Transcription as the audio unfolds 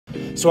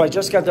So I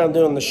just got done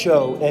doing the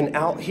show, and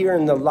out here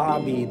in the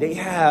lobby, they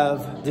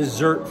have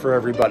dessert for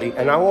everybody.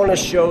 And I want to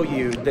show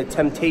you the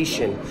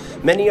temptation.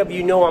 Many of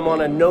you know I'm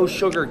on a no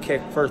sugar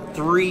kick for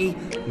 3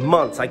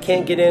 months. I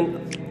can't get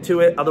into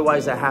it,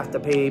 otherwise I have to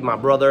pay my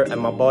brother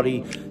and my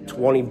buddy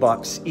 20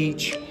 bucks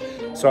each.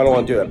 So I don't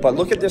want to do it. But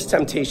look at this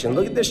temptation.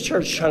 Look at this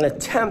church trying to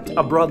tempt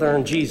a brother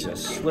in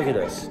Jesus. Look at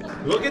this.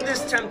 Look at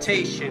this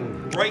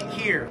temptation right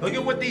here. Look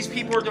at what these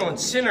people are doing.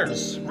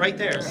 Sinners, right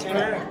there.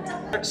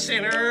 Sinner,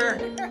 sinner,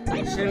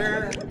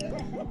 sinner.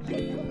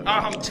 Oh,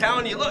 I'm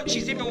telling you, look,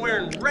 she's even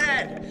wearing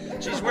red.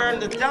 She's wearing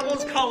the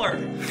devil's color.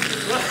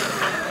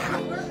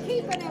 We're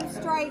keeping him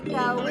straight,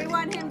 though. We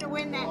want him to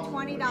win that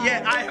 $20.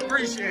 Yeah, I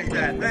appreciate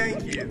that.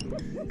 Thank you.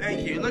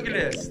 Thank you. Look at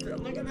this.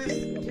 Look at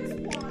this.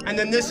 And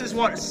then this is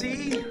what,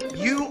 see?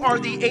 You are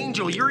the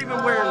angel. You're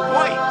even wearing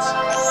white.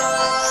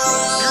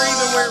 You're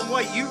even wearing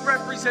white. You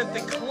represent the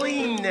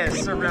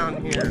cleanness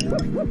around here.